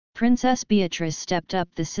Princess Beatrice stepped up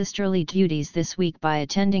the sisterly duties this week by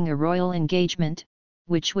attending a royal engagement,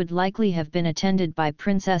 which would likely have been attended by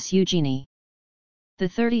Princess Eugenie. The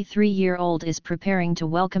 33-year-old is preparing to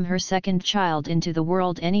welcome her second child into the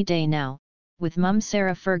world any day now, with mum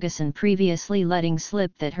Sarah Ferguson previously letting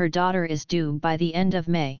slip that her daughter is due by the end of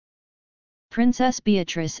May. Princess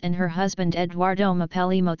Beatrice and her husband Edoardo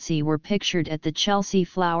Mapellimozzi were pictured at the Chelsea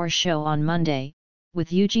Flower Show on Monday,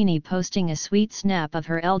 with Eugenie posting a sweet snap of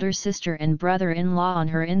her elder sister and brother-in-law on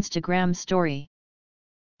her Instagram story.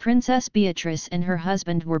 Princess Beatrice and her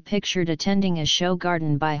husband were pictured attending a show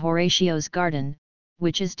garden by Horatio's Garden,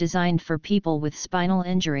 which is designed for people with spinal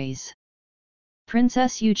injuries.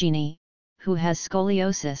 Princess Eugenie, who has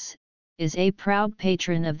scoliosis, is a proud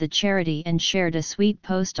patron of the charity and shared a sweet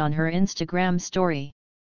post on her Instagram story.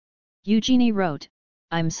 Eugenie wrote,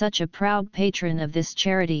 "I'm such a proud patron of this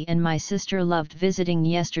charity and my sister loved visiting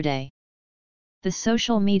yesterday." The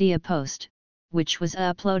social media post, which was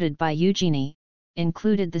uploaded by Eugenie,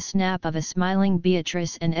 included the snap of a smiling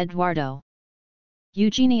Beatrice and Edoardo.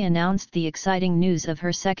 Eugenie announced the exciting news of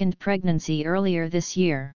her second pregnancy earlier this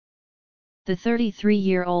year. The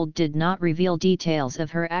 33-year-old did not reveal details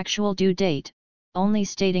of her actual due date, only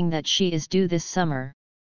stating that she is due this summer.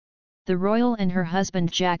 The royal and her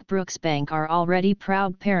husband Jack Brooksbank are already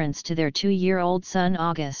proud parents to their 2-year-old son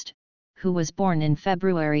August, who was born in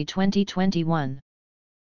February 2021.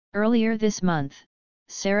 Earlier this month,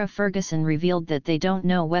 Sarah Ferguson revealed that they don't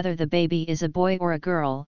know whether the baby is a boy or a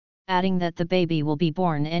girl, adding that the baby will be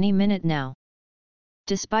born any minute now.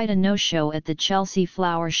 Despite a no-show at the Chelsea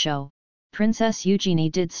Flower Show, Princess Eugenie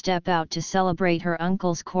did step out to celebrate her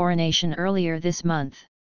uncle's coronation earlier this month.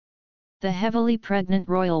 The heavily pregnant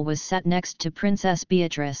royal was sat next to Princess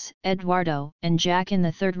Beatrice, Edoardo, and Jack in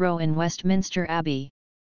the third row in Westminster Abbey.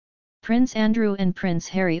 Prince Andrew and Prince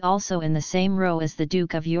Harry also in the same row as the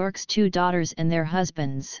Duke of York's 2 daughters and their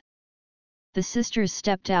husbands. The sisters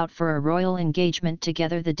stepped out for a royal engagement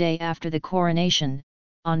together the day after the coronation,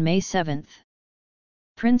 on May 7.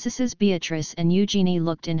 Princesses Beatrice and Eugenie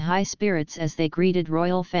looked in high spirits as they greeted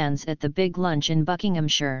royal fans at the big lunch in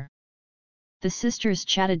Buckinghamshire. The sisters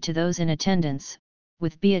chatted to those in attendance,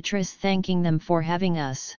 with Beatrice thanking them for having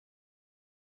us.